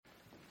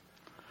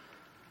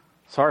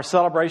So our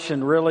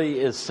celebration really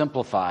is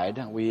simplified.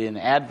 In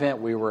Advent,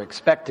 we were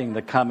expecting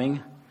the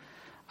coming.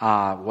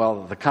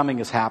 The coming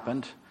has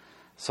happened.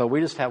 So we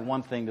just have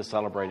one thing to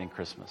celebrate in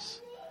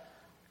Christmas.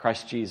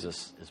 Christ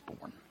Jesus is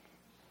born.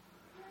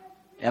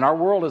 And our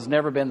world has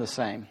never been the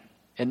same.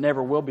 It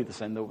never will be the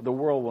same. The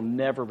world will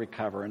never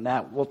recover. And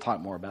that we'll talk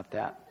more about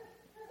that.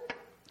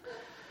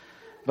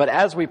 But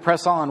as we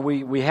press on,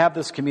 we have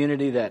this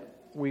community that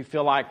we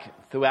feel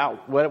like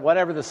throughout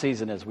whatever the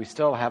season is, we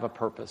still have a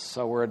purpose.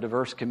 So we're a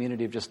diverse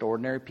community of just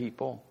ordinary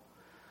people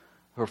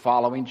who are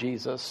following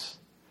Jesus.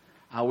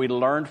 We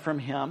learned from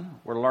him.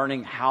 We're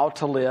learning how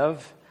to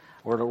live.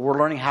 We're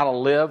learning how to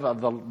live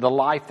of the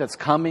life that's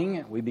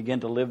coming. We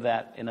begin to live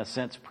that, in a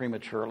sense,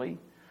 prematurely.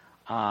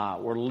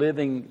 We're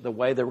living the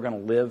way that we're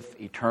going to live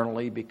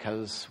eternally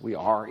because we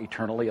are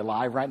eternally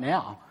alive right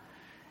now.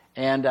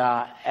 And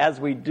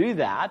as we do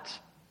that,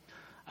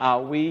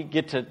 we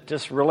get to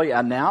just really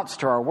announce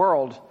to our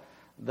world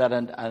that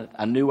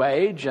a new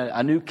age,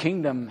 a new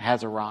kingdom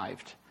has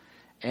arrived.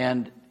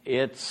 And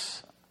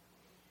it's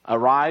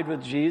arrived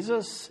with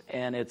Jesus,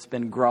 and it's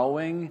been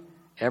growing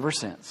ever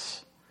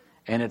since.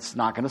 And it's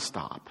not going to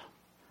stop.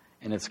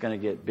 And it's going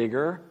to get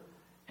bigger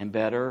and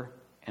better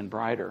and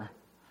brighter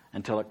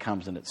until it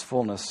comes in its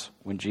fullness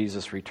when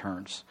Jesus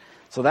returns.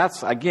 So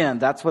that's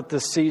what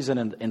this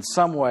season in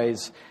some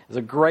ways is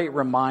a great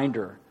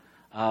reminder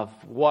of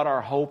what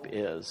our hope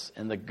is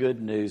in the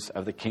good news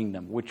of the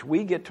kingdom, which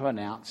we get to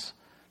announce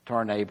to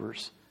our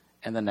neighbors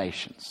and the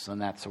nations. And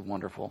that's a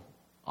wonderful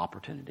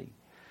opportunity.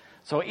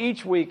 So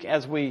each week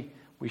as we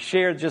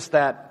share just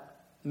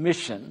that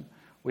mission,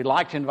 we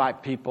like to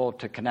invite people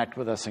to connect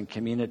with us in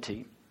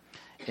community.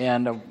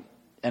 And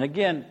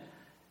again,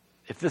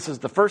 if this is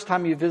the first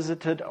time you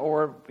visited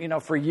or,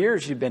 for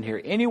years you've been here,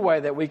 any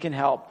way that we can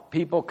help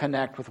people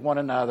connect with one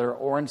another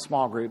or in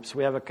small groups,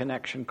 we have a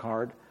connection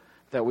card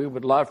that we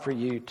would love for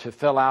you to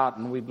fill out,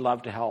 and we'd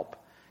love to help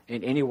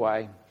in any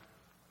way.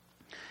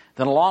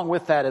 Then along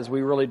with that is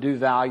we really do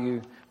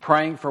value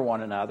praying for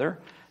one another.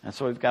 And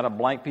so we've got a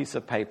blank piece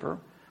of paper.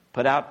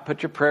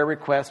 Put your prayer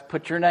request,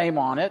 put your name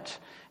on it,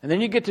 and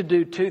then you get to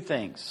do two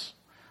things.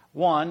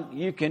 One,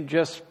 you can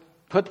just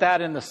put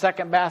that in the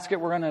second basket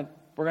we're going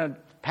to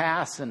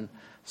pass, and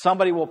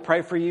somebody will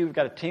pray for you. We've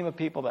got a team of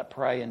people that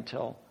pray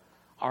until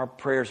our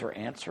prayers are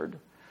answered.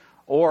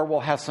 Or we'll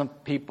have some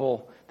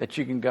people that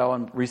you can go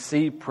and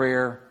receive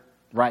prayer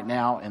right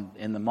now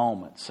in the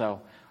moment.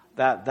 So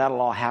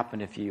that'll all happen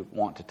if you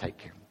want to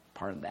take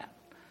part in that.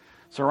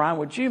 So Ryan,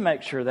 would you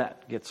make sure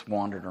that gets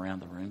wandered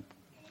around the room?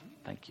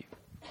 Thank you.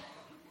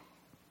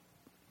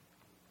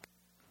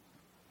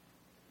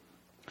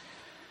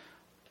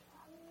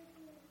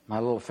 My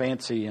little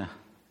fancy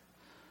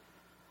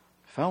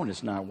phone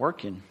is not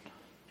working,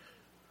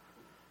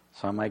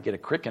 so I might get a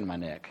crick in my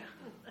neck.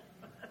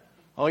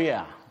 Oh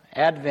yeah,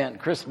 Advent,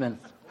 Christmas,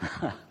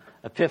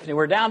 Epiphany.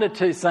 We're down to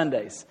 2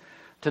 Sundays.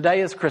 Today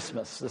is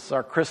Christmas. This is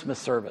our Christmas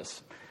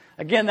service.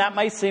 Again, that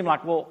may seem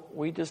like,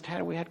 we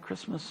had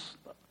Christmas.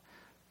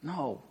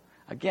 No.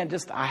 Again,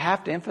 I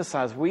have to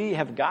emphasize, we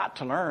have got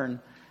to learn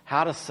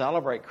how to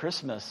celebrate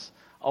Christmas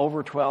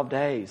over 12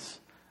 days,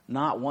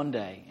 not one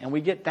day. And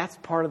that's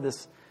part of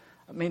this.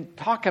 I mean,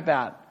 talk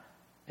about,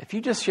 if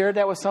you just shared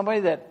that with somebody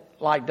that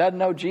doesn't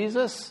know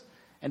Jesus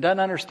and doesn't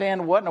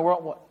understand what in the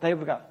world,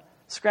 they've got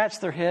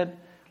scratched their head.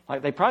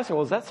 They probably say,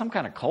 is that some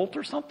kind of cult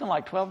or something,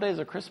 like 12 days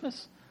of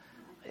Christmas?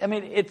 I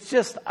mean, it's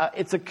just,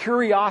 it's a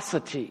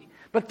curiosity.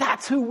 But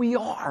that's who we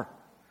are.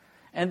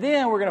 And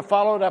then we're going to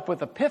follow it up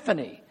with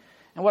Epiphany.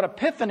 And what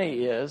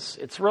Epiphany is,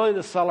 it's really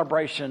the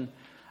celebration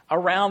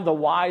around the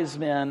wise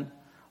men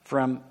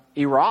from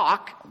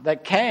Iraq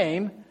that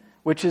came,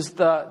 which is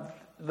the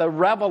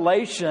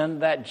revelation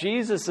that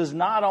Jesus is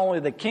not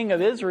only the King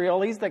of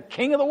Israel, he's the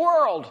King of the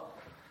world.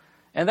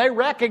 And they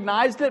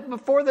recognized it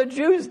before the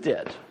Jews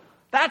did.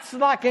 That's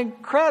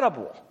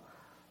incredible.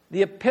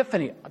 The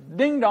Epiphany.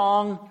 Ding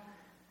dong.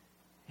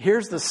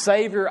 Here's the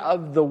Savior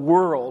of the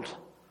world.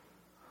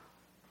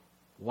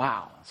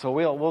 Wow. So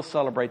we'll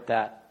celebrate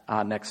that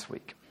next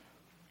week.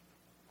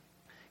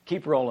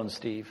 Keep rolling,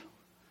 Steve.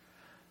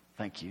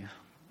 Thank you.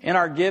 In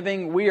our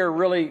giving, we are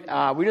really,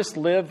 we just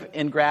live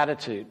in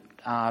gratitude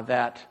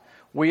that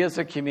we as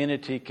a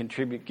community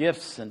contribute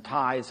gifts and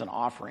tithes and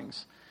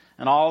offerings.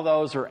 And all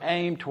those are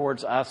aimed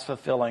towards us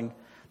fulfilling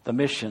the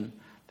mission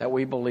that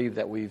we believe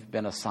that we've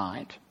been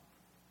assigned.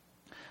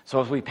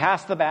 So as we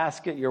pass the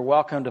basket, you're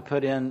welcome to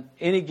put in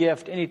any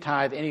gift, any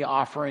tithe, any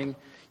offering.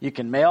 You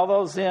can mail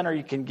those in, or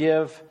you can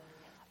give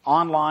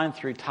online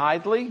through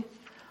Tithely.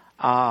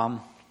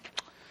 And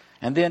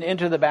then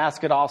into the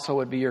basket also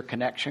would be your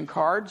connection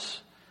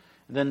cards.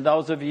 Then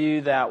those of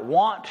you that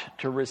want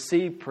to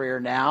receive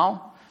prayer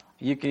now,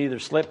 you can either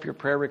slip your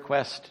prayer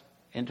request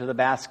into the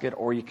basket,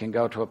 or you can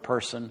go to a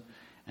person.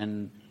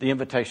 And the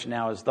invitation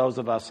now is those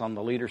of us on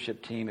the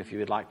leadership team, if you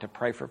would like to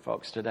pray for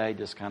folks today,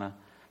 just kind of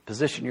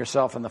position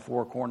yourself in the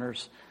four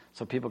corners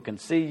so people can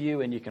see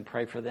you and you can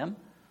pray for them.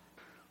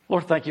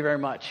 Lord, thank you very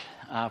much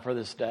for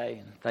this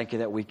day. And thank you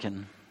that we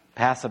can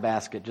pass a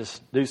basket,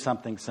 just do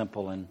something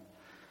simple and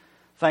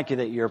Thank you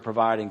that you're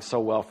providing so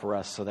well for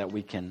us so that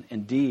we can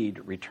indeed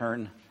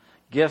return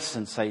gifts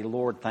and say,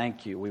 Lord,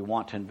 thank you. We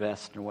want to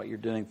invest in what you're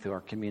doing through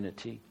our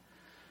community.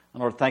 And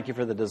Lord, thank you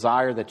for the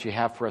desire that you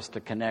have for us to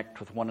connect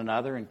with one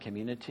another in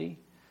community.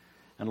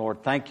 And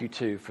Lord, thank you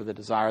too for the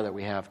desire that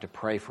we have to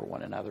pray for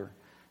one another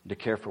and to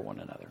care for one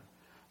another.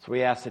 So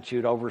we ask that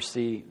you'd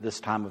oversee this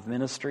time of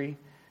ministry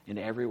in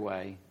every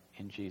way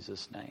in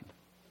Jesus' name.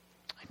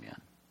 Amen.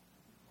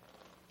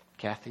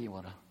 Kathy, you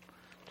want to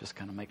just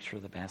kind of make sure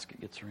the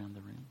basket gets around the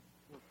room?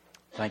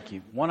 Thank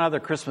you. One other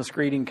Christmas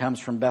greeting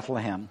comes from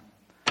Bethlehem,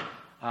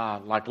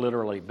 like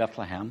literally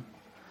Bethlehem.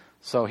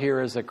 So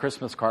here is a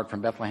Christmas card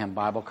from Bethlehem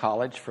Bible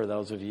College for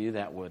those of you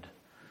that would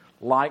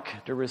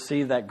like to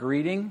receive that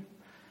greeting.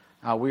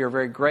 We are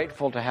very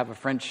grateful to have a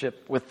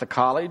friendship with the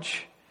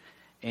college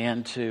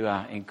and to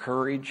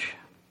encourage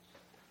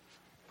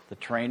the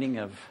training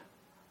of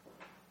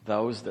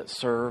those that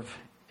serve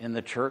in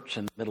the church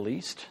in the Middle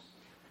East,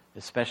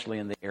 especially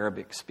in the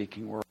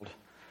Arabic-speaking world.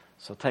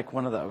 So take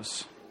one of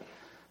those.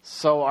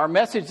 So our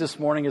message this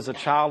morning is a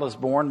child is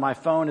born. My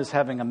phone is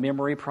having a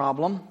memory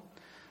problem,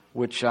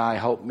 which I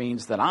hope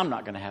means that I'm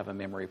not going to have a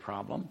memory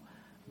problem.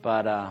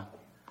 But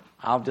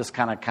I'll just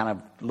kind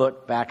of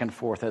look back and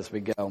forth as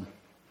we go.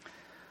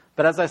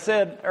 But as I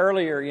said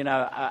earlier,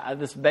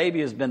 this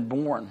baby has been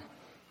born.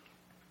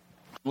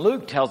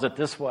 Luke tells it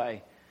this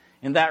way.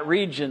 In that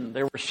region,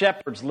 there were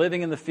shepherds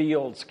living in the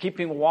fields,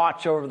 keeping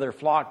watch over their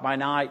flock by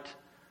night.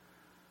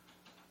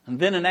 And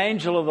then an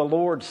angel of the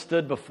Lord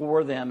stood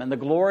before them, and the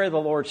glory of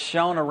the Lord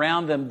shone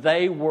around them.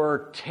 They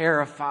were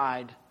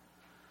terrified.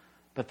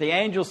 But the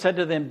angel said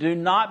to them, "Do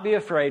not be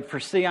afraid, for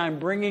see, I'm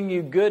bringing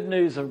you good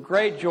news of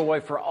great joy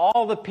for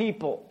all the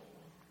people.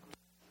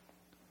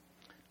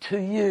 To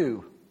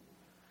you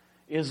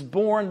is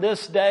born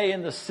this day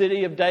in the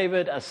city of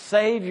David a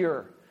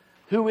Savior,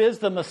 who is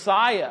the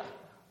Messiah,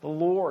 the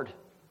Lord.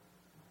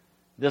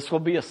 This will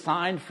be a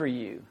sign for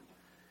you.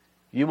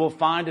 You will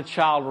find a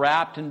child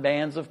wrapped in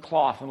bands of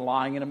cloth and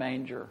lying in a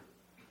manger."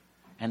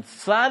 And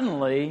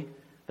suddenly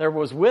there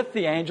was with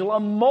the angel a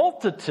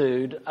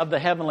multitude of the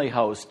heavenly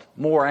host,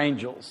 more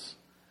angels,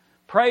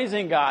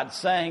 praising God,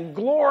 saying,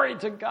 "Glory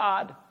to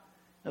God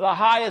in the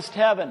highest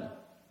heaven,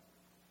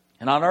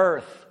 and on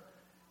earth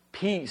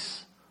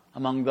peace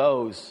among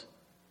those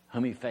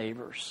whom he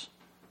favors."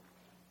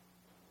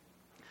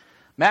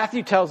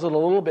 Matthew tells it a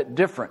little bit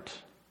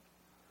different.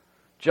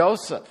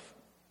 Joseph,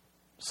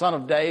 son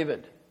of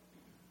David,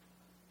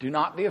 do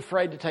not be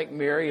afraid to take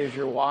Mary as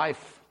your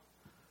wife,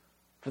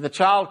 for the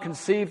child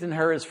conceived in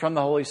her is from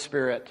the Holy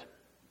Spirit.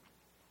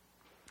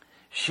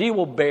 She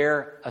will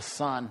bear a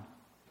son,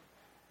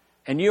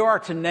 and you are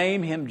to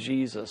name him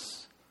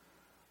Jesus,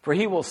 for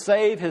he will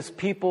save his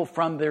people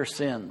from their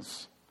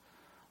sins.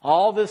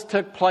 All this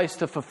took place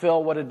to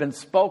fulfill what had been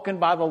spoken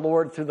by the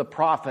Lord through the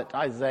prophet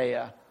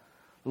Isaiah.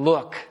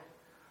 "Look,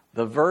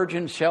 the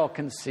virgin shall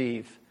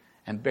conceive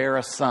and bear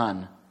a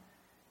son,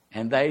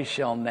 and they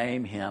shall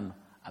name him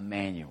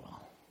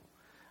Emmanuel."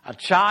 A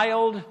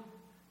child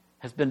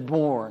has been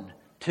born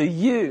to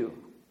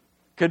you.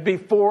 Could be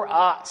for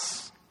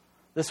us.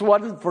 This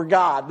wasn't for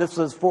God. This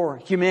was for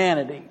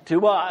humanity.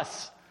 To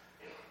us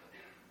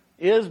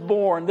is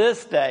born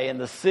this day in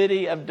the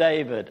city of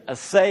David a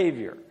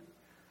Savior,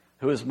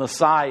 who is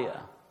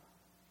Messiah,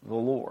 the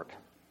Lord.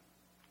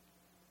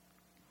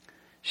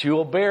 She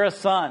will bear a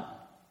son,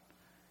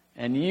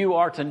 and you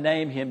are to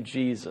name him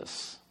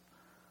Jesus,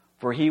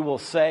 for he will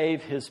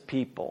save his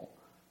people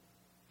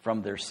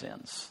from their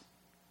sins.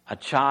 A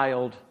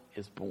child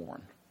is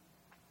born.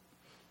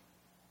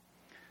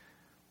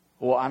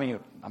 Well, I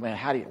mean,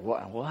 how do you,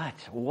 what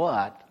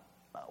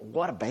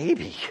a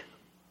baby.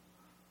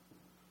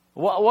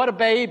 What a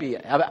baby.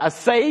 A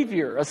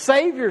Savior. A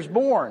Savior's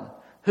born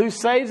who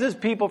saves his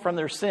people from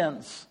their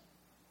sins.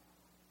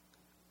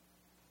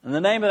 And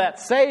the name of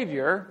that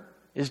Savior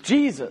is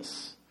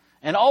Jesus.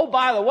 And oh,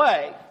 by the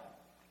way,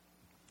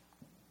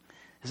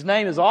 his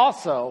name is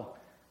also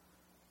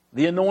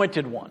the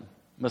Anointed One,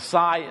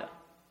 Messiah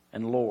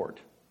and Lord.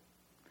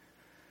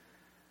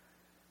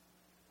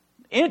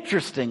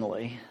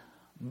 Interestingly,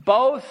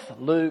 both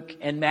Luke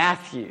and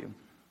Matthew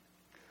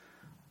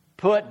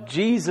put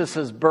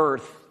Jesus'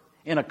 birth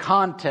in a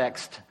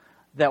context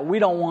that we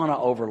don't want to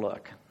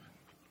overlook.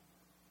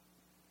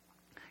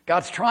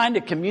 God's trying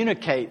to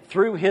communicate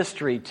through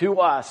history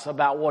to us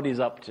about what he's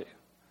up to.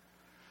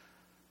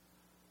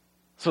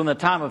 So in the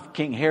time of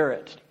King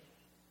Herod,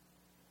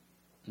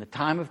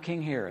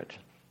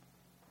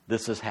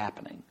 this is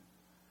happening.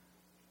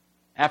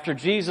 After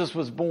Jesus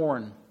was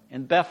born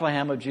in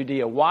Bethlehem of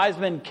Judea, wise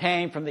men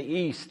came from the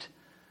east,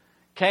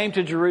 came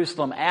to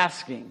Jerusalem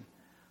asking,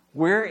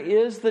 "Where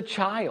is the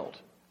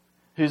child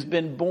who's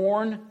been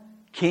born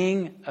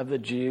King of the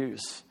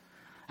Jews?"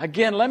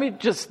 Again,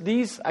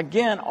 these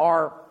again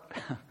are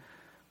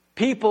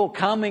people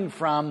coming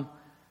from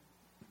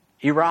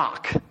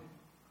Iraq.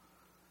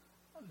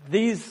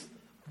 These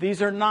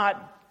are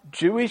not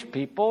Jewish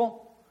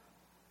people.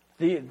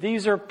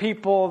 These are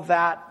people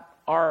that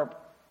are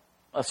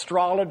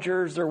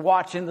astrologers, they're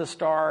watching the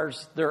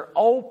stars, they're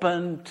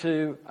open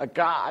to a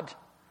God.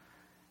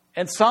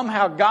 And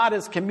somehow God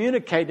has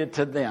communicated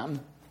to them,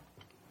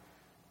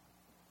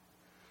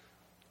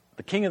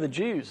 the King of the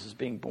Jews is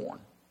being born.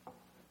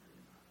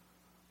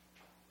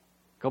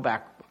 Go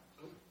back.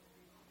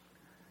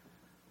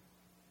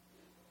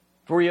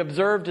 For he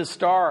observed his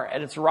star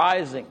at its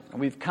rising, and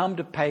we've come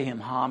to pay him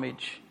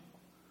homage.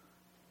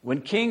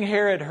 When King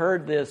Herod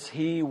heard this,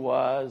 he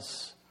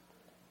was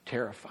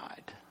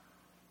terrified.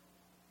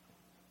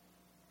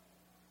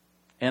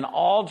 And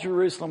all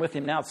Jerusalem with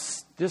him. Now,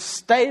 just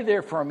stay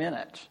there for a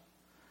minute.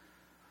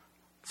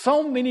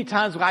 So many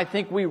times I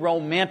think we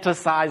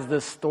romanticize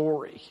this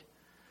story.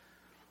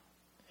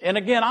 And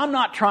again, I'm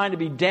not trying to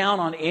be down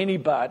on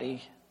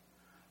anybody.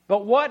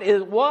 But what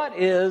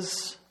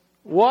is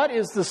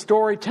the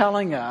story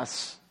telling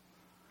us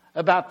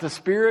about the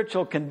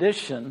spiritual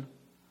condition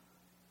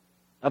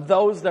of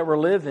those that were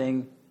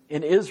living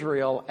in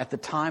Israel at the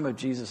time of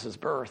Jesus'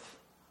 birth?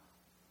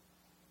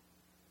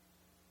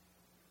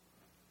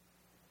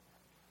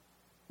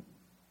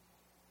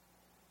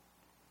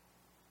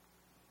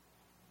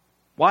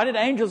 Why did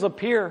angels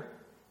appear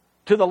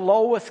to the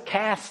lowest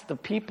caste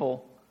of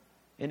people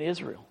in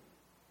Israel?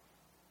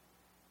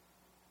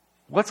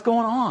 What's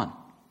going on?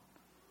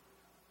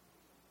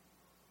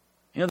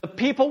 You know, the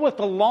people with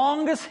the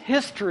longest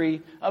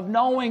history of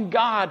knowing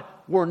God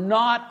were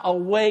not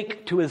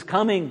awake to his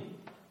coming.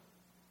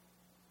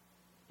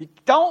 You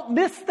don't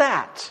miss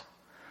that.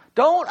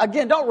 Don't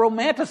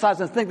romanticize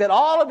and think that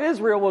all of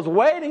Israel was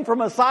waiting for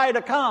Messiah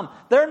to come.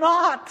 They're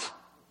not.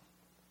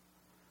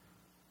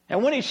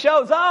 And when he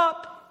shows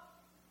up,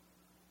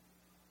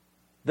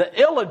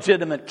 the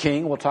illegitimate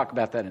king, we'll talk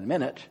about that in a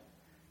minute,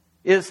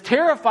 is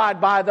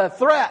terrified by the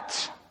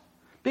threat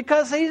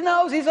because he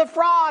knows he's a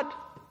fraud.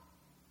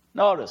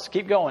 Notice,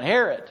 keep going.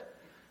 Herod.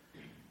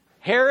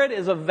 Herod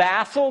is a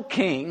vassal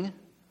king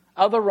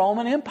of the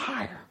Roman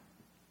Empire.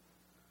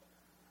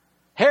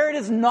 Herod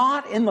is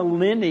not in the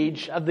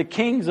lineage of the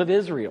kings of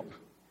Israel.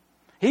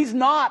 He's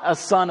not a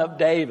son of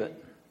David.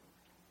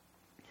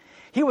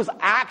 He was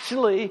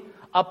actually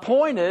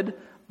appointed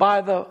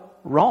by the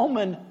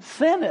Roman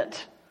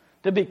Senate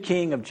to be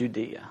king of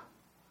Judea.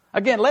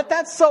 Again, let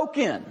that soak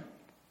in.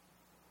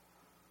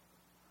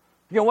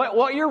 You know,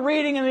 what you're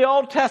reading in the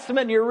Old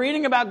Testament, you're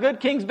reading about good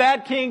kings,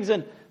 bad kings,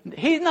 and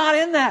he's not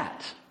in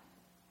that.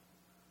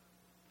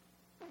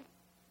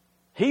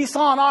 He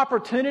saw an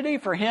opportunity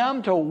for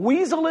him to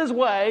weasel his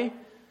way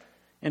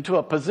into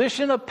a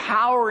position of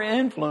power and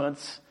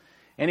influence,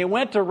 and he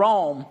went to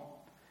Rome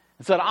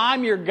and said,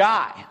 I'm your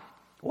guy.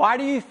 Why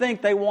do you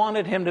think they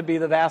wanted him to be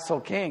the vassal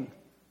king?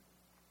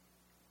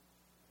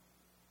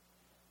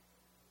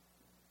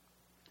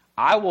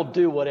 I will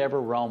do whatever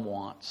Rome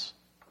wants.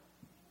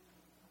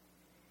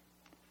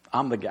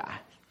 I'm the guy.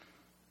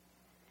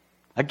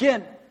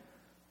 Again,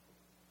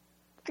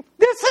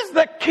 this is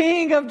the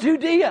king of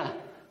Judea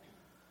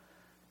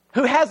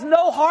who has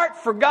no heart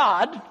for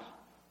God,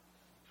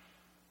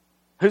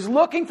 who's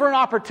looking for an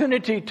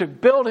opportunity to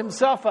build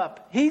himself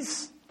up.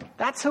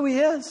 That's who he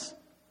is.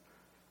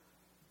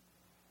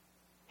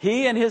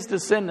 He and his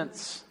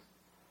descendants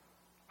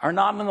are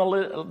not in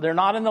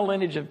the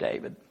lineage of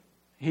David.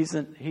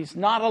 He's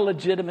not a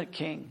legitimate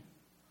king.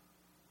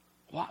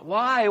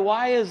 Why?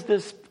 Why is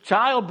this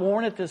child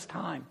born at this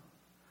time?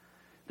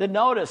 Then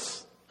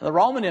notice, in the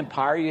Roman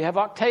Empire, you have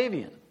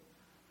Octavian.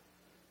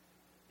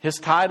 His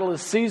title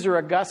is Caesar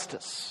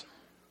Augustus.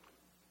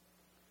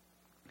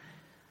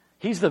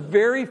 He's the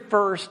very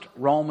first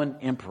Roman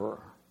emperor.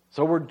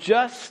 So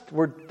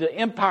the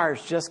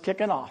empire's just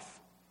kicking off.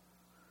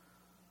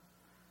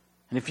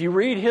 And if you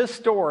read his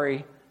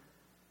story,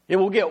 it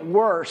will get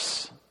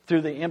worse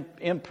through the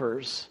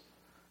emperors.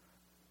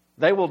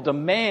 They will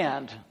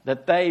demand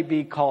that they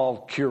be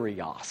called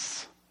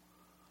Kyrios,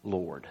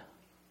 Lord.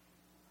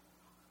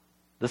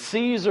 The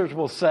Caesars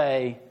will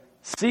say,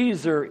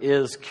 Caesar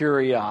is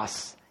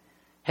Kyrios.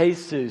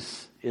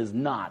 Jesus is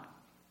not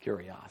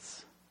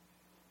Kyrios.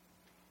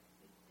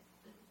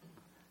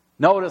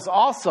 Notice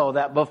also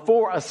that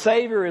before a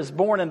Savior is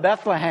born in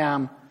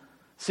Bethlehem,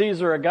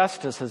 Caesar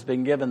Augustus has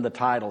been given the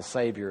title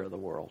Savior of the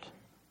world.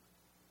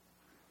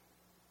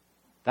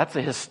 That's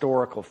a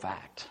historical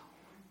fact.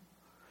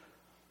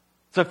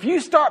 So if you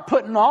start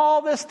putting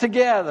all this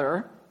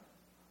together,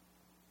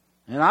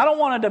 and I don't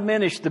want to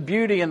diminish the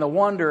beauty and the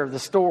wonder of the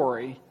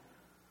story,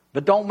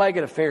 but don't make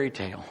it a fairy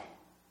tale.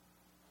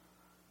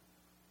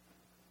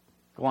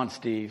 Go on,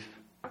 Steve.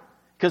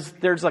 Because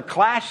there's a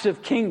clash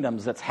of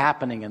kingdoms that's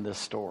happening in this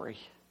story.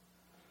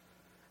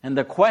 And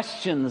the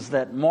questions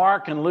that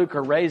Mark and Luke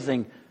are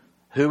raising,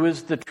 who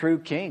is the true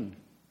king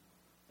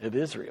of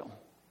Israel?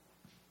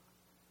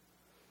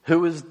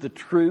 Who is the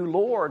true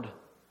Lord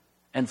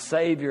and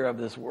Savior of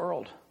this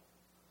world? I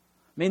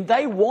mean,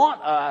 they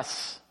want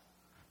us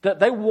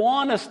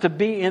to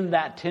be in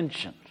that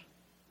tension.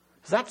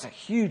 Because that's a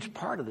huge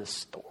part of this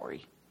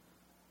story.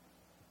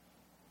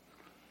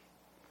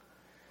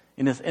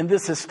 In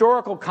this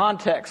historical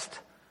context,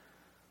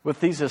 with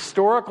these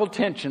historical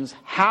tensions,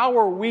 how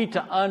are we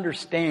to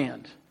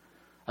understand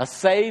A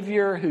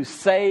Savior who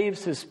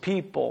saves His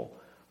people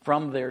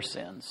from their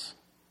sins.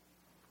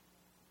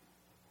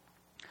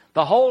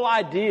 The whole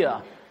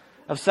idea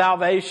of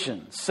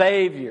salvation,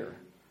 Savior,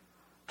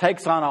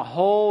 takes on a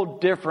whole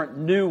different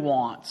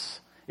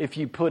nuance if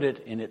you put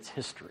it in its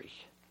history.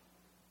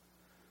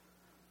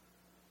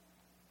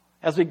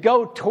 As we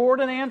go toward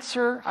an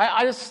answer,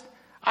 I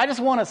just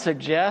want to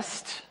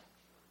suggest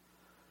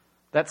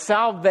that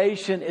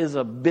salvation is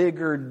a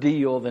bigger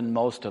deal than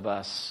most of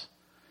us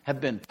have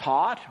been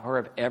taught or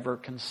have ever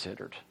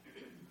considered.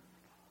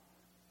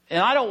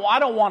 And I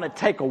don't want to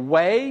take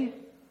away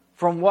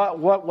from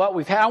what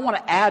we've had. I want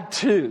to add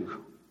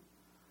to.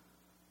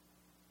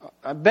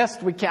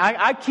 Best we can.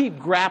 I keep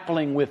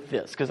grappling with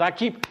this because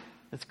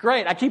it's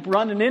great. I keep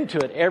running into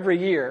it every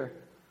year.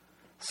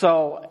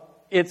 So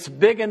it's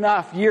big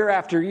enough year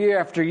after year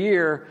after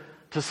year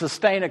to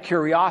sustain a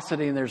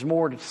curiosity, and there's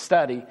more to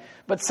study.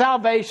 But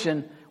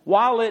salvation,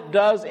 while it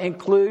does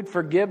include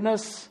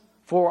forgiveness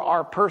for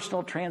our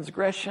personal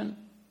transgression,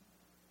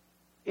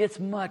 it's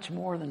much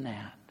more than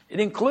that. It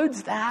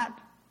includes that.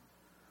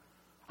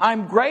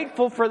 I'm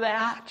grateful for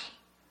that.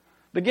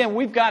 But again,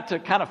 we've got to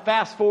kind of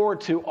fast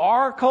forward to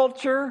our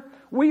culture.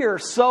 We are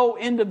so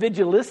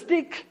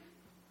individualistic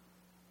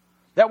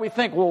that we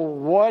think, well,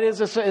 what is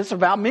this? It's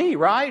about me,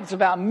 right? It's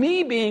about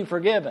me being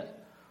forgiven.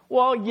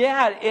 Well,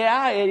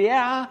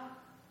 yeah,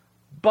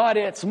 but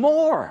it's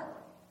more.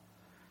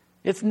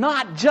 It's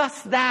not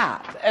just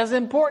that. As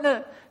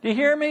important, do you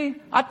hear me?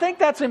 I think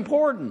that's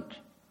important.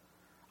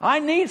 I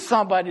need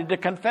somebody to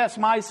confess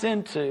my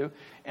sin to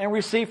and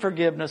receive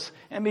forgiveness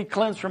and be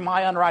cleansed from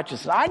my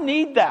unrighteousness. I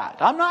need that.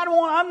 I'm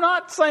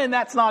not saying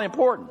that's not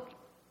important.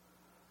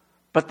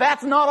 But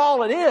that's not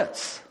all it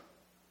is.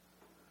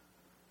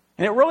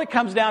 And it really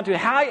comes down to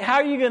how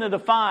are you going to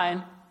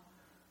define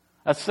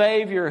a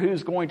Savior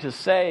who's going to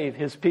save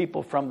His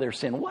people from their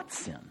sin? What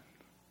sin?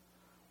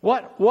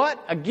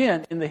 What,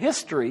 again, in the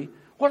history,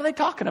 what are they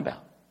talking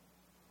about?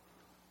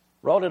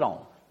 Wrote it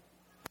on.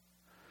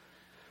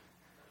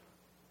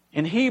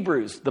 In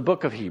Hebrews, the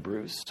book of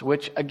Hebrews,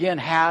 which again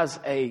has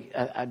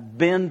a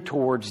bend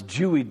towards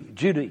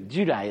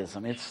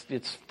Judaism.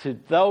 It's to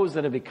those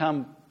that have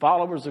become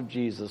followers of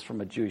Jesus from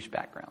a Jewish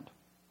background.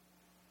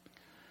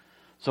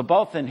 So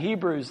both in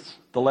Hebrews,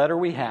 the letter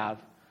we have,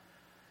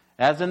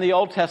 as in the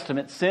Old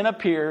Testament, sin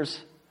appears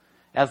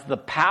as the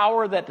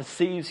power that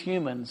deceives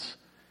humans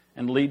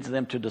and leads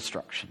them to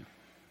destruction,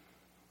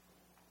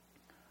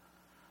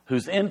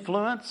 whose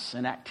influence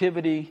and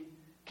activity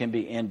can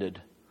be ended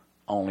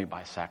only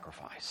by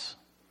sacrifice.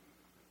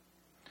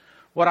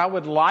 What I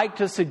would like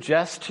to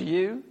suggest to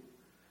you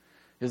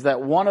is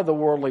that one of the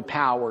worldly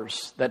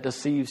powers that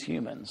deceives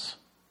humans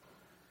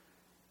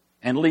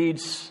and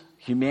leads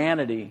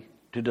humanity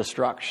to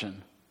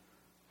destruction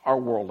are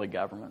worldly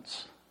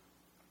governments.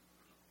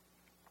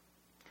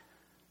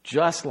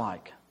 Just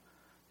like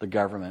the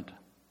government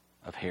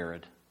of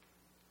Herod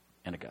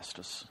and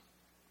Augustus.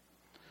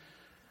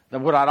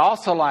 Then what I'd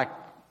also like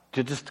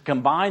to just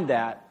combine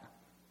that,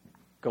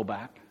 go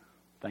back.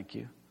 Thank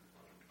you.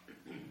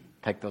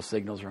 Take those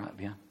signals right,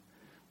 yeah.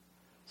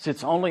 See,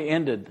 it's only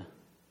ended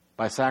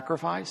by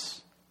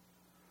sacrifice.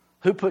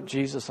 Who put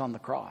Jesus on the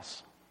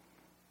cross?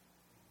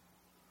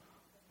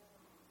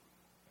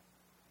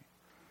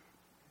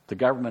 The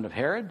government of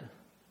Herod,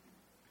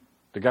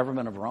 the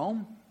government of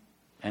Rome,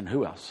 and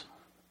who else?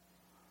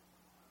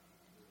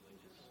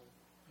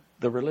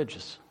 The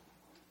religious.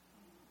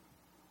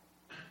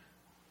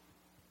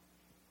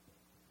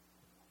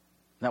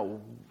 Now,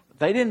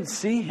 they didn't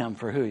see Him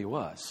for who He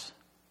was.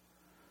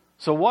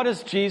 So what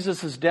does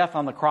Jesus' death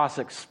on the cross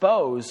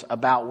expose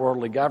about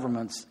worldly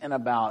governments and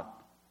about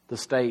the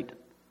state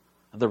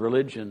of the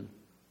religion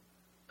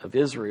of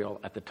Israel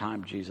at the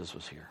time Jesus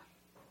was here?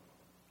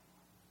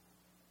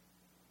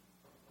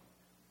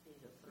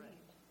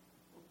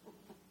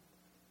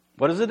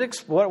 What does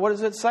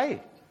it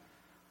say?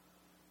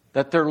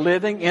 That they're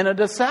living in a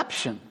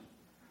deception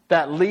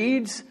that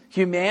leads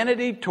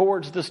humanity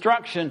towards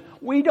destruction.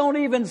 We don't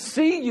even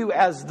see you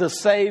as the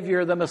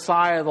Savior, the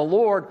Messiah, the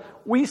Lord.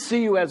 We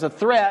see you as a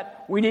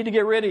threat. We need to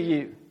get rid of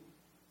you.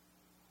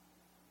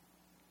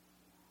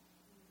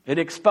 It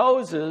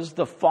exposes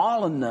the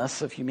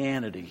fallenness of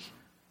humanity.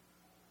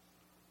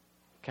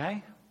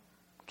 Okay?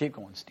 Keep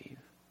going, Steve.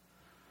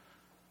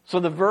 So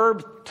the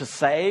verb to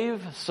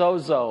save,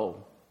 sozo,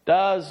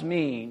 does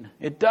mean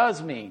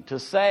to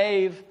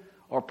save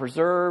or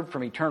preserve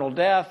from eternal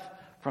death,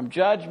 from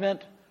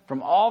judgment,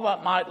 from all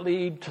that might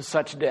lead to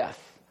such death.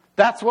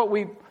 That's what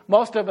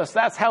most of us,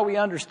 that's how we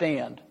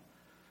understand.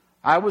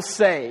 I was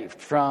saved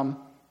from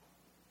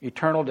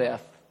eternal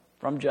death,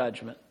 from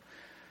judgment.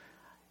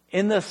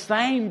 In the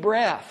same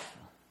breath,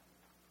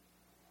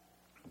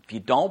 if you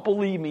don't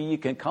believe me, you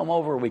can come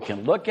over, we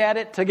can look at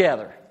it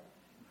together.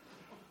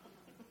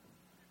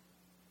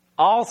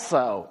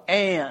 Also,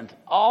 in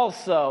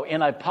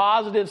a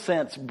positive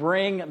sense,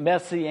 bring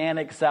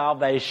messianic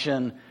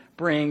salvation,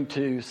 bring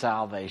to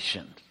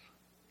salvation.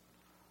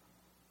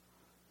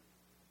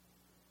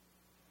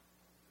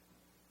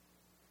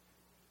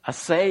 A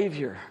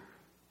Savior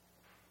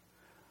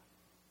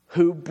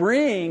who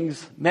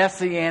brings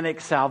messianic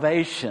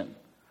salvation.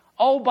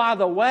 Oh, by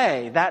the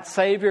way, that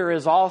Savior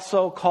is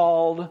also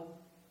called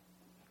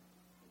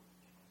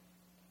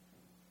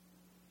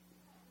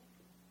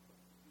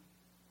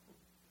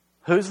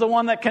who's the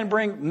one that can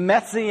bring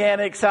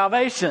messianic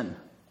salvation?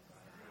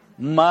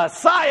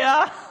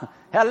 Messiah.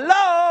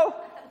 Hello.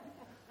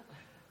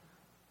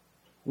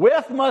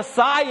 With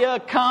Messiah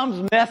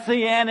comes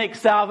messianic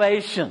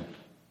salvation.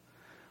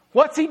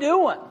 What's he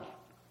doing?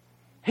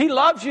 He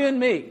loves you and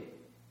me.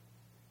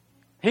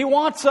 He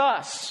wants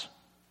us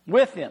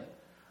with him.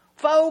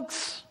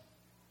 Folks,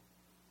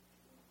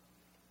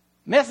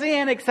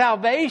 messianic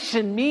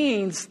salvation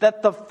means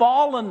that the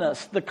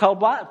fallenness, the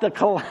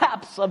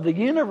collapse of the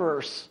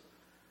universe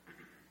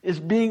is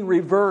being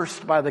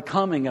reversed by the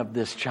coming of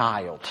this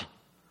child.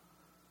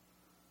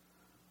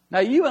 Now,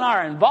 you and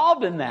I are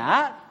involved in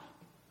that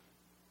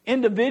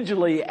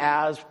individually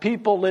as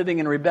people living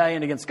in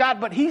rebellion against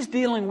God, but he's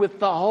dealing with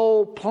the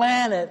whole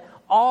planet,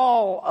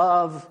 all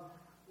of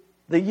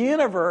the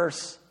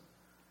universe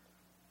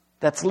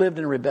that's lived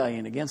in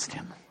rebellion against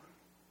him.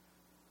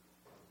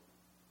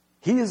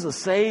 He is a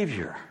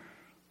Savior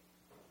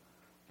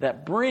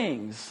that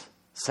brings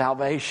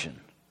salvation.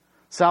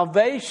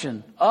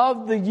 Salvation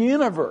of the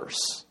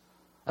universe,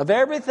 of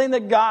everything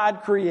that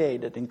God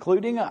created,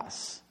 including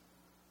us,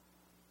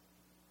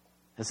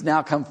 has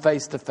now come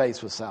face to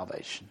face with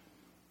salvation.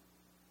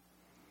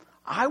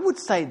 I would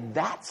say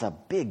that's a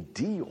big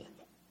deal.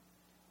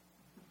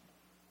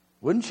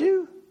 Wouldn't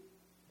you?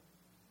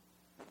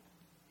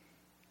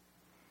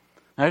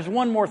 Now, there's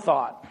one more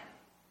thought.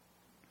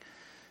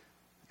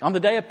 On the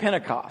day of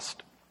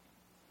Pentecost,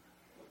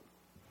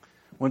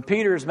 when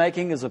Peter is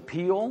making his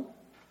appeal,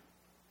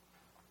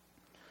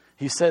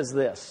 he says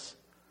this: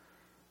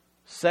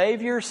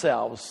 save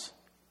yourselves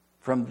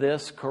from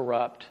this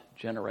corrupt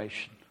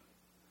generation.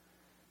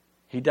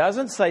 He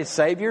doesn't say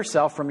save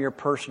yourself from your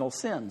personal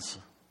sins.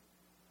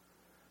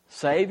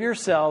 Save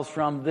yourselves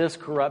from this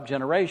corrupt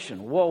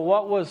generation. Well,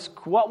 what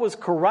was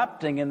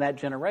corrupting in that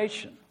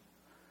generation?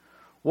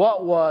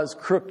 What was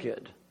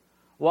crooked?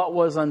 What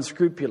was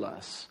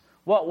unscrupulous?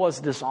 What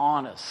was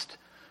dishonest?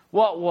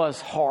 What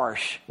was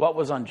harsh? What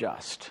was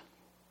unjust?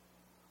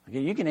 Okay,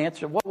 you can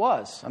answer what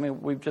was. I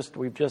mean, we've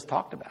just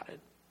talked about it.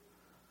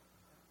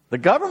 The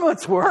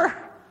governments were.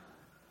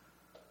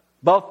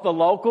 Both the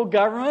local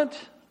government,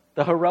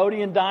 the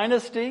Herodian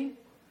dynasty,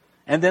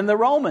 and then the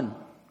Roman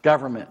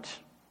government.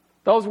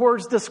 Those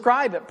words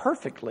describe it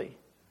perfectly.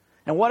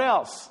 And what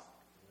else?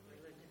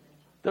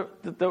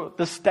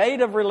 The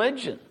state of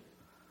religion.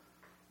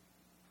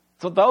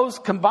 So those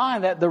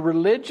combine, that the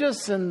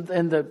religious and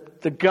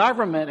the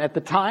government at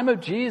the time of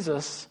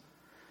Jesus,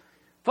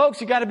 folks,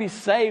 you got to be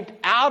saved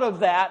out of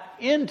that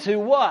into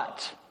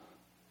what?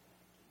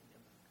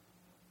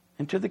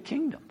 Into the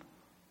kingdom.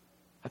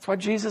 That's why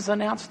Jesus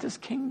announced his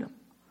kingdom.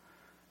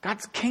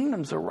 God's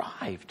kingdom's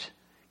arrived.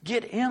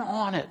 Get in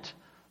on it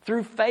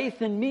through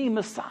faith in me,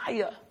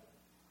 Messiah.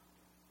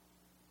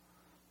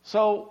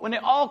 So when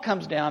it all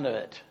comes down to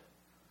it,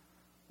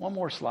 one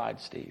more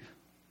slide, Steve.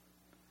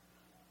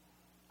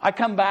 I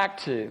come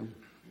back to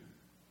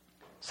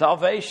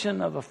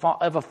salvation of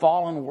a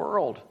fallen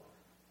world.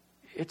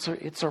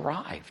 It's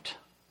arrived.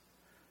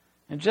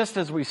 And just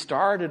as we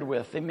started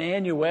with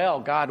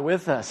Emmanuel, God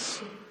with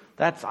us,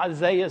 that's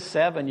Isaiah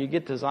 7. You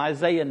get to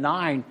Isaiah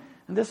 9,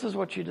 and this is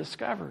what you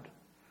discovered.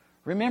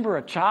 Remember,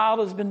 a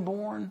child has been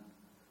born.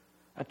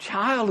 A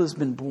child has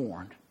been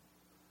born.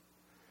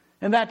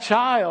 And that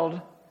child,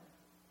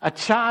 a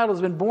child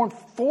has been born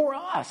for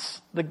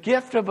us. The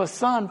gift of a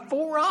son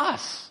for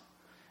us.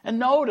 And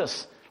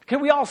notice,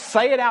 can we all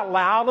say it out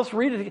loud? Let's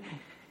read it again.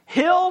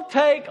 He'll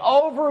take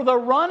over the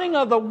running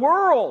of the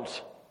world.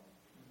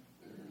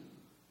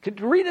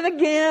 Could you read it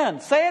again?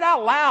 Say it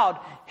out loud.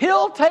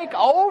 He'll take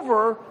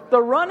over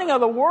the running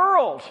of the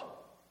world.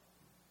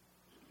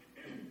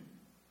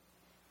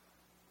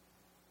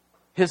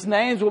 His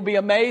names will be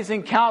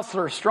Amazing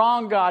Counselor,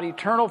 Strong God,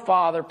 Eternal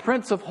Father,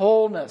 Prince of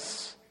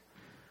Wholeness.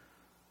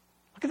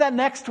 Look at that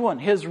next one.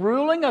 His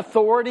ruling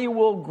authority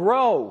will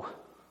grow.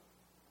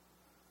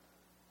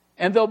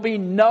 And there'll be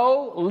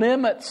no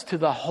limits to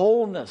the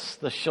wholeness,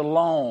 the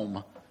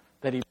shalom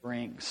that he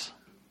brings.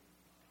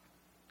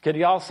 Could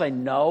you all say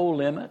no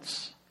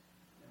limits?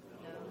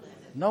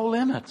 No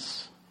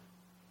limits.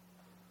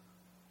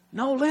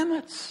 No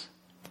limits.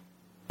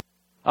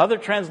 Other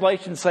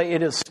translations say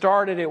it has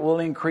started, it will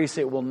increase,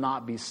 it will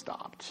not be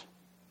stopped.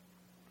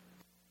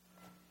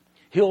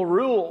 He'll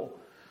rule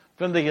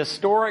from the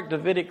historic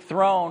Davidic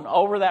throne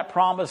over that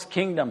promised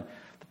kingdom.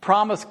 The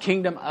promised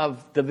kingdom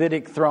of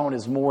Davidic throne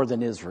is more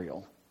than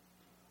Israel.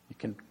 You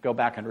can go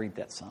back and read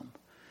that some.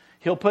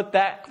 He'll put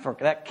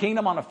that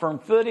kingdom on a firm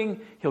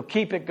footing. He'll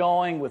keep it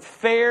going with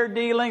fair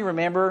dealing.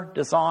 Remember,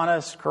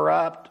 dishonest,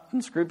 corrupt,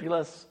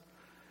 unscrupulous,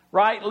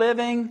 right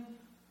living.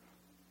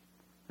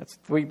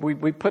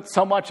 We put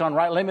so much on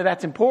right living.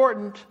 That's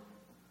important.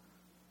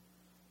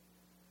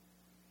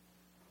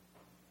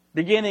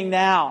 Beginning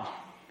now.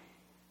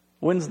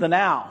 When's the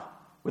now?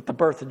 With the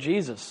birth of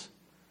Jesus.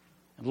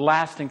 And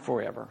lasting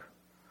forever.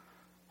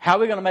 How are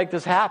we going to make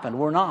this happen?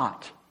 We're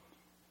not.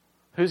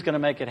 Who's going to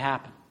make it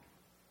happen?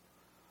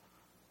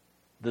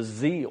 The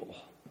zeal.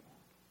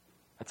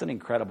 That's an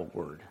incredible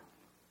word.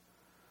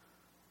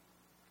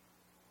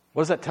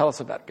 What does that tell us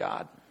about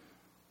God?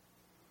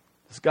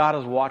 As God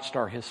has watched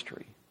our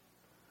history.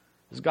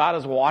 As God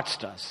has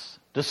watched us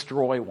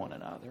destroy one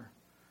another.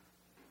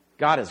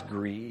 God is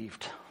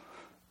grieved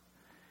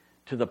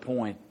to the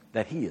point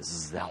that He is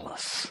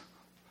zealous.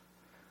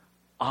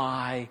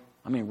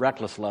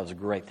 Reckless love is a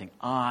great thing.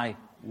 I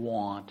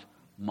want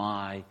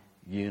my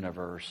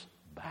universe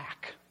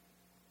back.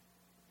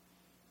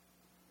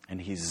 And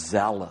He's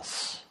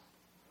zealous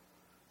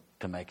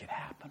to make it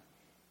happen.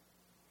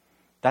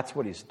 That's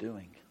what He's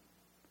doing.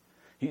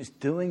 He's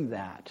doing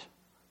that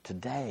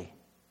today.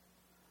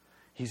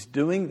 He's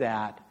doing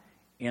that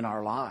in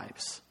our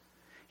lives.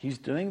 He's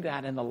doing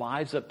that in the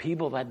lives of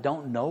people that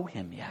don't know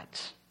Him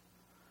yet.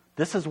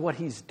 This is what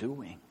He's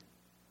doing.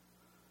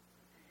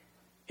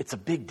 It's a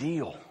big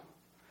deal.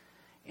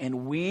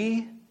 And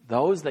we,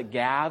 those that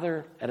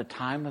gather at a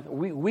time of,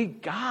 we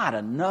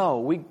gotta know,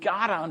 we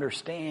gotta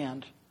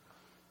understand,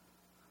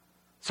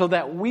 so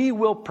that we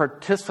will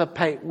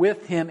participate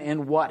with Him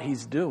in what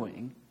He's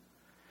doing,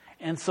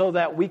 and so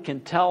that we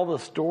can tell the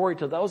story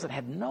to those that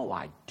had no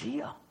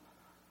idea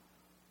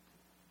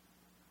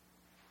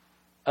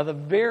of the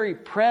very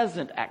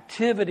present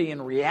activity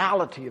and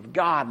reality of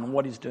God and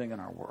what He's doing in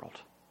our world.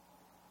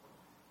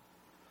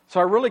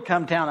 So I really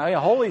come down,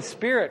 Holy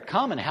Spirit,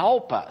 come and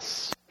help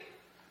us.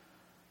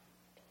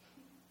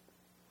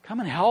 Come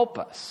and help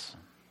us.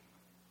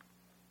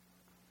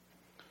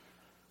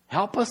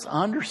 Help us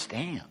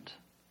understand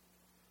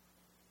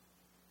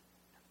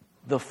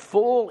the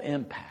full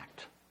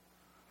impact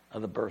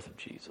of the birth of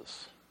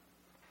Jesus.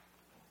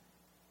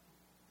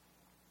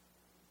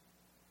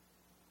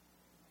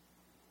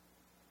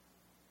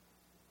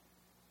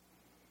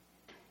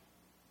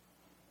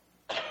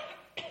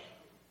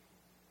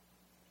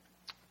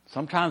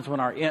 Sometimes when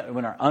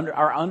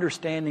our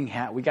understanding,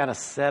 we got to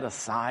set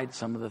aside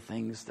some of the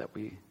things that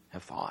we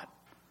have thought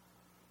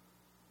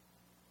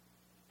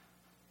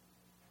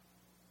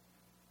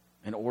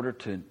in order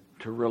to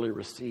really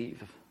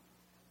receive.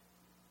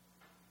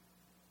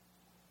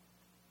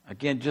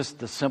 Again, just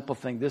the simple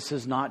thing. This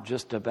is not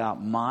just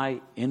about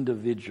my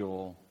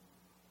individual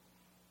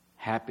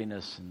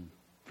happiness and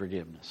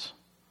forgiveness.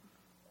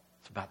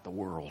 It's about the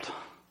world.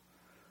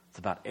 It's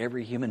about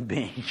every human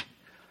being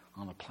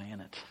on the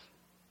planet.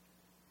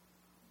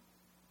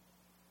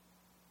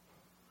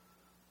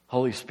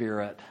 Holy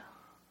Spirit,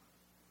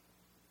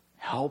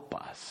 help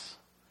us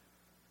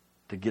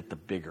to get the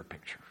bigger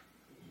picture.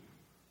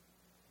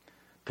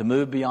 To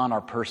move beyond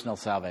our personal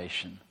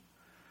salvation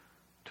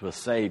to a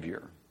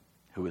Savior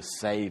who is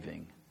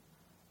saving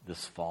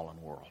this fallen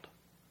world.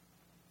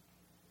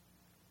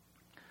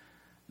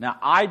 Now,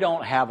 I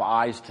don't have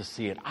eyes to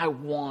see it. I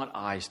want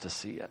eyes to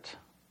see it.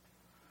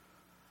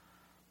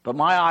 But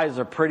my eyes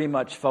are pretty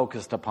much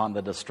focused upon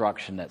the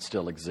destruction that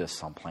still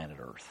exists on planet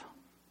Earth.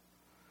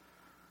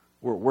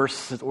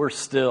 We're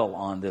still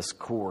on this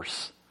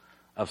course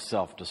of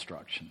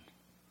self-destruction.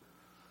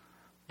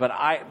 But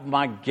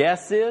my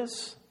guess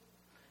is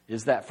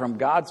that from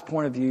God's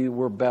point of view,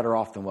 we're better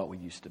off than what we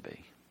used to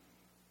be.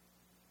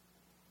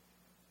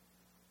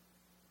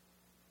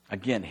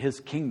 Again, His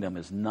kingdom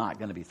is not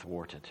going to be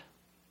thwarted.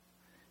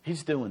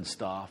 He's doing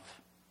stuff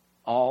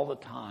all the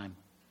time,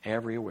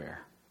 everywhere,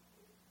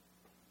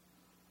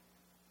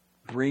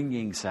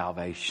 bringing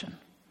salvation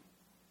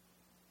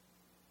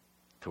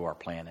to our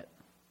planet.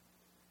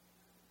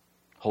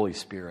 Holy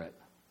Spirit,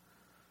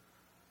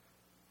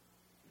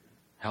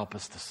 help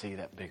us to see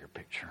that bigger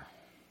picture.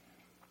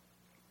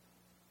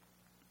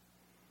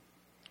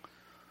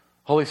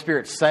 Holy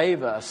Spirit,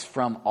 save us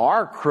from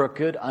our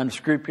crooked,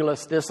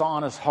 unscrupulous,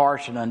 dishonest,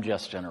 harsh, and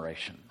unjust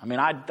generation.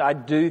 I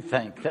do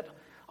think that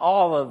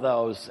all of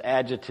those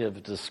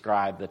adjectives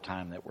describe the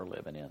time that we're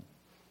living in.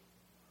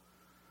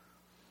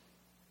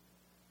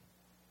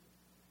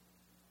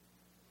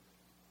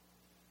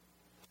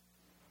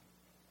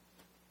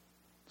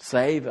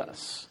 Save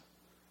us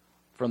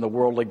from the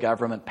worldly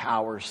government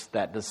powers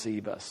that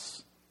deceive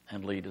us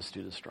and lead us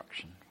to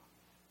destruction.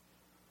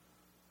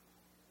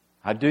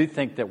 I do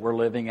think that we're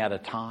living at a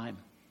time,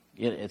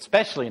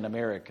 especially in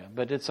America,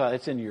 but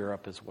it's in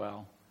Europe as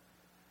well,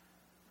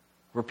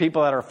 where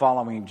people that are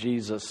following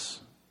Jesus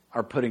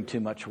are putting too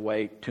much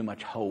weight, too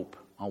much hope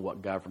on what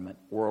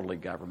worldly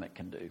government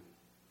can do.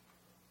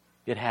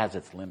 It has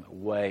its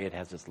it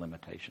has its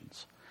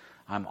limitations.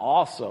 I'm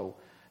also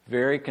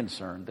very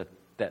concerned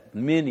that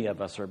many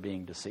of us are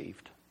being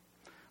deceived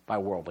by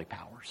worldly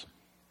powers.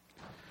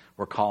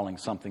 We're calling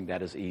something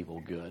that is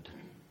evil good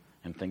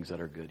and things that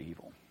are good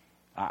evil.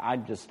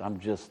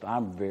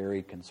 I'm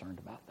very concerned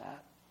about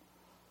that.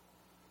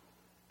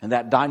 And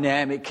that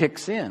dynamic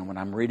kicks in when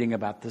I'm reading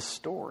about this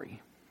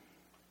story.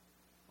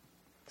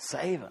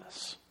 Save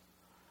us.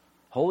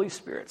 Holy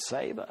Spirit,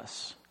 save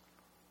us.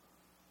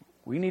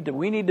 We need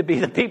to be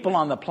the people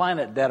on the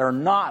planet that are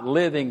not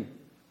living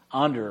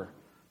under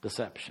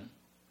deception,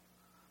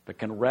 but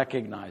can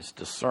recognize,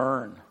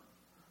 discern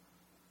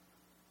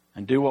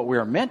and do what we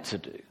are meant to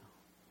do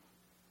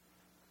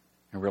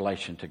in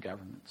relation to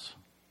governments.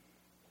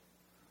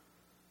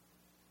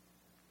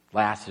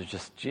 Last is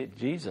just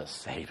Jesus,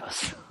 save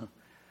us.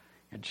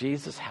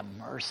 Jesus, have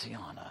mercy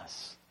on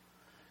us.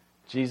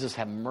 Jesus,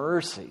 have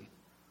mercy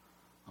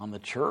on the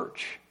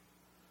church,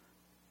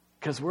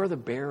 because we're the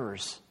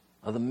bearers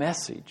of the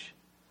message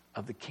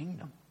of the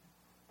kingdom.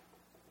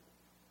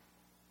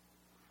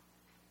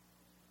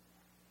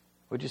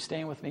 Would you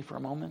stand with me for a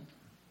moment?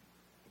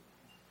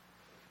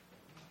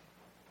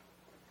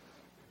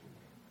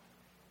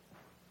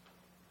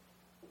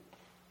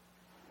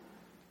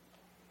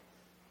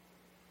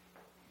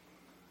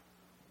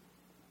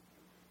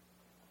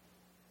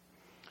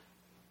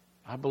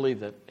 I believe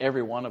that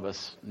every one of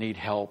us need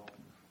help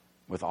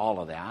with all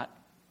of that.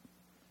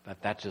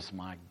 But that's just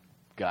my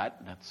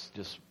gut. That's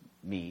just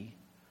me.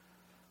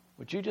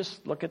 Would you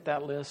just look at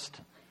that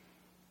list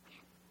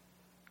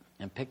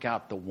and pick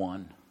out the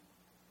one?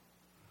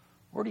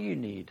 Where do you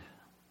need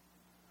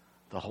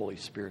the Holy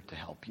Spirit to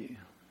help you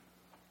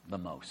the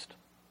most?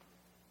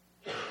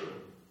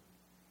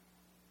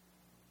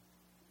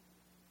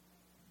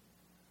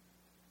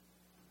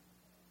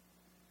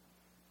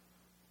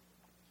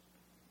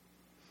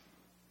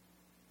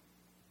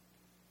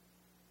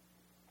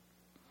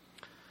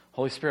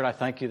 Holy Spirit, I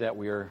thank you that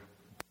we are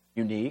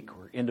unique,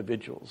 we're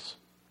individuals.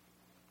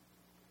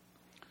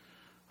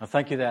 I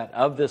thank you that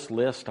of this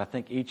list, I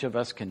think each of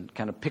us can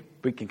kind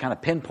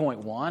of pinpoint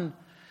one,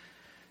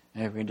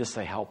 and we can just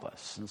say, help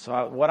us. And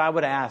so what I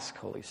would ask,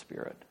 Holy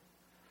Spirit,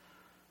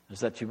 is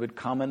that you would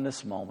come in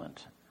this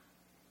moment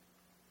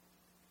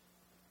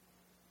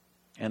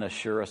and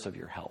assure us of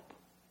your help.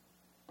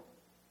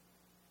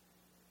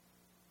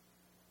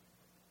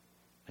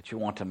 That you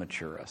want to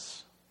mature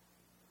us.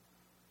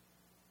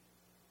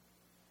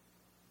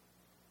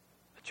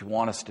 That you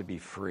want us to be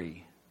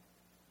free.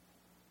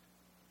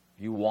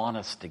 You want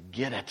us to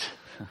get it.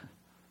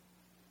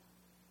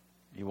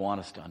 You want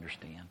us to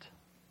understand.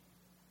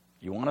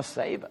 You want to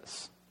save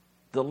us,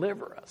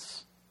 deliver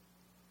us.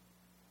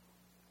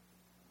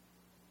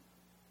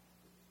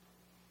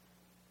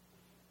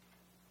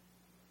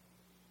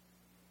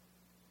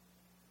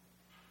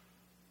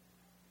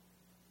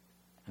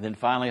 And then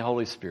finally,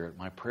 Holy Spirit,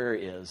 my prayer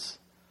is,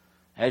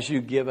 as you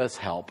give us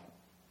help,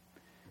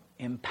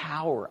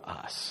 empower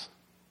us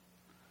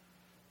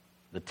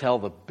to tell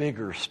the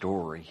bigger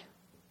story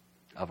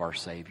of our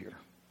Savior.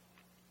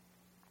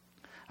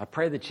 I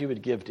pray that you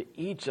would give to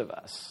each of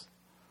us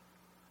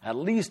at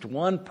least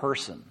one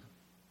person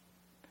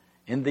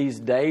in these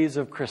days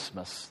of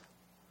Christmas,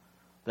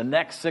 the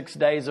next 6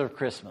 days of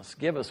Christmas.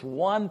 Give us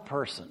one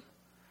person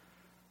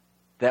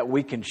that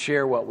we can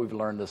share what we've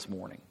learned this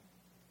morning.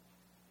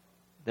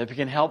 That we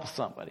can help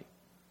somebody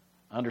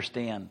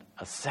understand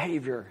a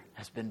Savior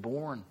has been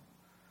born.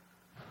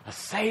 A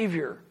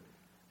Savior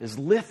is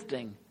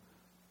lifting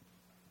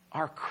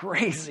our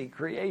crazy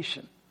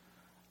creation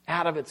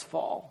out of its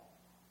fall.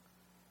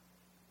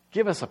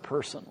 Give us a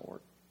person, Lord,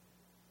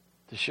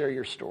 to share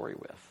your story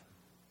with.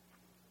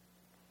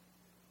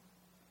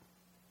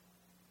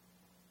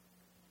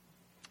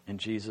 In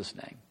Jesus'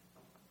 name,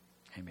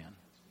 amen.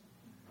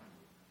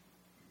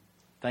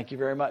 Thank you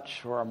very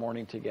much for our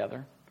morning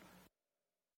together.